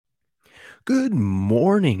Good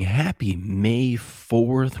morning. Happy May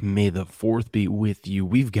 4th. May the 4th be with you.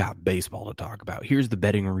 We've got baseball to talk about. Here's the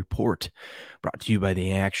betting report brought to you by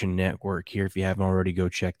the Action Network. Here, if you haven't already, go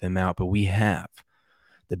check them out. But we have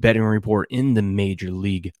the betting report in the Major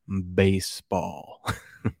League Baseball.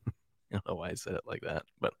 I don't know why I said it like that,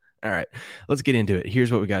 but all right, let's get into it.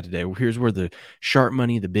 Here's what we got today. Here's where the sharp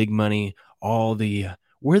money, the big money, all the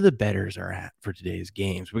where the bettors are at for today's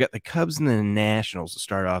games. We got the Cubs and the Nationals to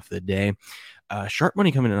start off the day. Sharp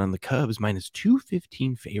money coming in on the Cubs minus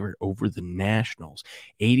 215 favorite over the Nationals.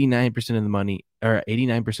 89% of the money, or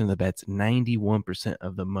 89% of the bets, 91%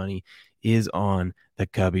 of the money is on the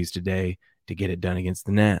Cubbies today to get it done against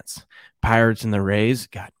the Nats. Pirates and the Rays.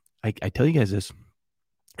 God, I tell you guys this,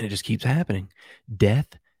 and it just keeps happening.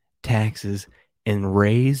 Death, taxes, and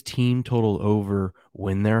Rays team total over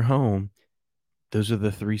when they're home. Those are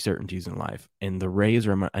the three certainties in life. And the Rays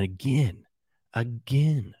are, again, a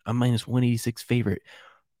minus 186 favorite.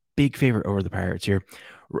 Big favorite over the Pirates here.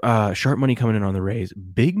 Sharp money coming in on the Rays.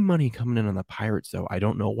 Big money coming in on the Pirates, though. I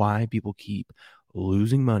don't know why people keep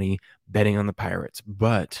losing money betting on the Pirates,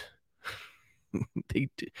 but they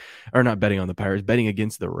are not betting on the Pirates, betting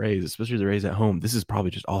against the Rays, especially the Rays at home. This is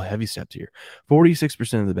probably just all heavy steps here.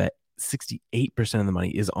 46% of the bet, 68% of the money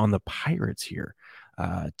is on the Pirates here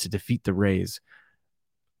to defeat the Rays.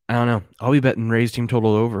 I don't know. I'll be betting Rays team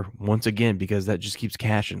total over once again because that just keeps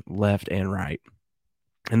cashing left and right.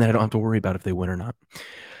 And then I don't have to worry about if they win or not.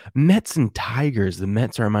 Mets and Tigers. The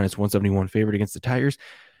Mets are a minus 171 favorite against the Tigers.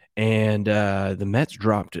 And the Mets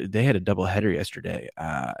dropped. They had a doubleheader yesterday,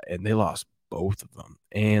 and they lost both of them.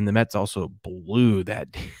 And the Mets also blew that.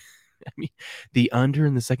 I mean, the under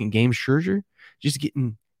in the second game, Scherzer just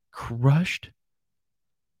getting crushed.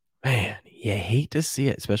 Man, you hate to see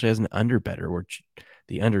it, especially as an under better where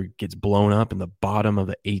the under gets blown up in the bottom of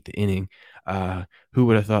the eighth inning. Who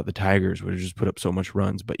would have thought the Tigers would have just put up so much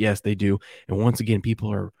runs? But yes, they do. And once again,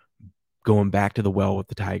 people are going back to the well with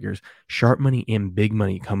the Tigers. Sharp money and big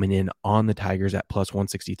money coming in on the Tigers at plus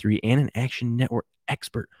 163 and an Action Network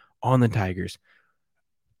expert on the Tigers.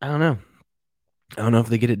 I don't know if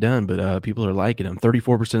they get it done, but people are liking them.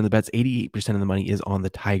 34% of the bets, 88% of the money is on the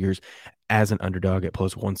Tigers as an underdog at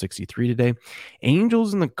plus 163 today.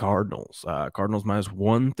 Angels and the Cardinals. Cardinals minus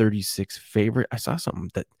 136 favorite. I saw something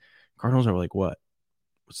that Cardinals are like, what?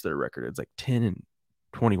 What's their record? It's like 10 and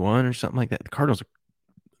 21 or something like that. The Cardinals are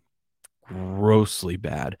grossly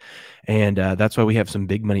bad. And that's why we have some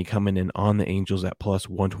big money coming in on the Angels at plus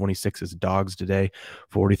 126 as dogs today.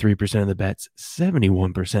 43% of the bets,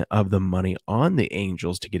 71% of the money on the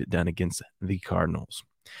Angels to get it done against the Cardinals.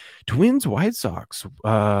 Twins, White Sox,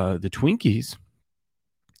 the Twinkies,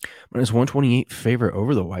 minus 128 favorite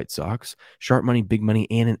over the White Sox. Sharp money, big money,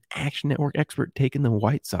 and an Action Network expert taking the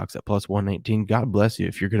White Sox at plus 119. God bless you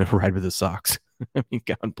if you're going to ride with the Sox. I mean,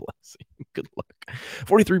 God bless you. Good luck.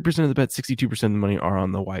 43% of the bet, 62% of the money are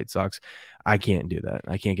on the White Sox. I can't do that.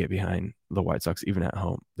 I can't get behind the White Sox even at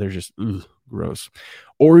home. They're just gross.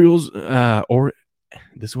 Orioles, or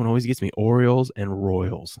this one always gets me. Orioles and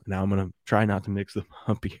Royals. Now I'm going to try not to mix them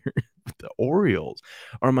up here. The Orioles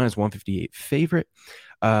are minus 158 favorite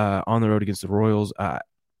on the road against the Royals.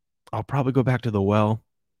 I'll probably go back to the well.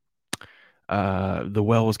 The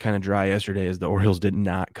well was kind of dry yesterday as the Orioles did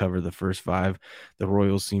not cover the first five. The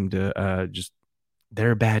Royals seem to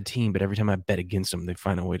they're a bad team, but every time I bet against them, they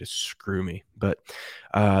find a way to screw me. But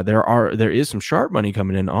there is some sharp money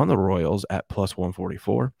coming in on the Royals at plus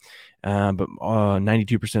 144. But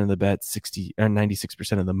 92% of the bet,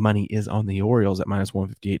 96% of the money is on the Orioles at minus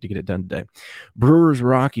 158 to get it done today. Brewers,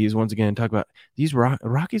 Rockies, once again, talk about these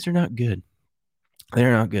Rockies are not good.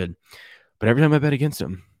 They're not good. But every time I bet against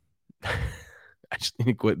them, I just need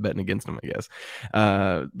to quit betting against them, I guess.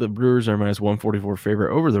 The Brewers are minus 144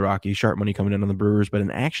 favorite over the Rockies. Sharp money coming in on the Brewers, but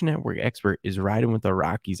an Action Network expert is riding with the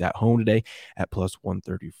Rockies at home today at plus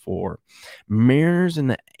 134. Mariners and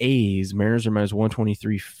the A's. Mariners are minus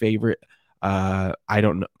 123 favorite. I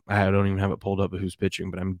don't know. I don't even have it pulled up of who's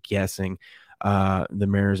pitching, but I'm guessing the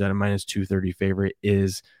Mariners at a minus 230 favorite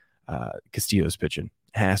is Castillo's pitching.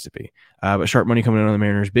 Has to be. But sharp money coming in on the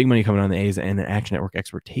Mariners, big money coming on the A's, and an Action Network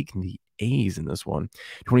expert taking the A's in this one.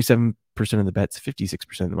 27% of the bets,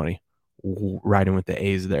 56% of the money riding with the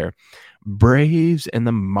A's there. Braves and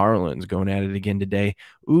the Marlins going at it again today.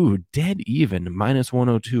 Ooh, dead even, minus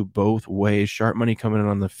 102 both ways. Sharp money coming in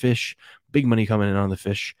on the Fish, big money coming in on the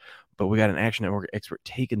Fish. But we got an Action Network expert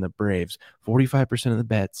taking the Braves. 45% of the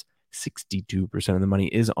bets, 62% of the money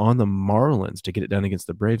is on the Marlins to get it done against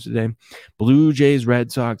the Braves today. Blue Jays,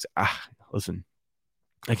 Red Sox. Listen,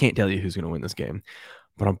 I can't tell you who's going to win this game.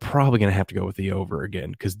 but I'm probably going to have to go with the over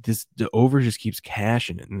again because the over just keeps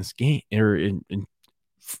cashing in this game or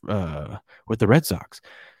with the Red Sox,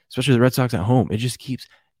 especially the Red Sox at home. It just keeps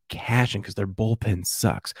cashing because their bullpen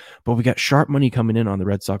sucks. But we got sharp money coming in on the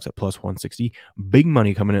Red Sox at plus 160, big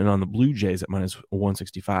money coming in on the Blue Jays at minus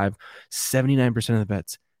 165, 79% of the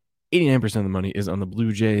bets 89% of the money is on the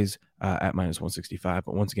Blue Jays at minus 165.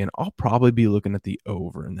 But once again, I'll probably be looking at the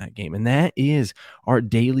over in that game. And that is our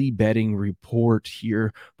daily betting report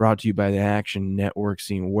here, brought to you by the Action Network,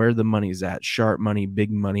 seeing where the money's at, sharp money,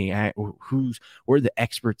 big money, where the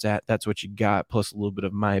experts at. That's what you got, plus a little bit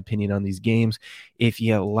of my opinion on these games. If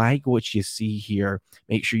you like what you see here,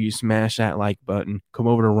 make sure you smash that like button. Come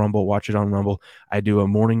over to Rumble, watch it on Rumble. I do a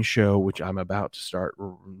morning show, which I'm about to start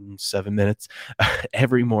in 7 minutes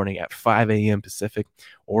every morning at 5 a.m. Pacific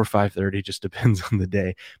or 5:30, just depends on the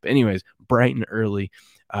day. But anyways, bright and early,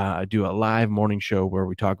 I do a live morning show where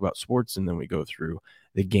we talk about sports and then we go through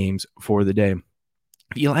the games for the day.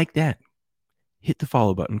 If you like that, hit the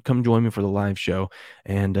follow button. Come join me for the live show,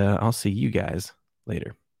 and I'll see you guys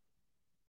later.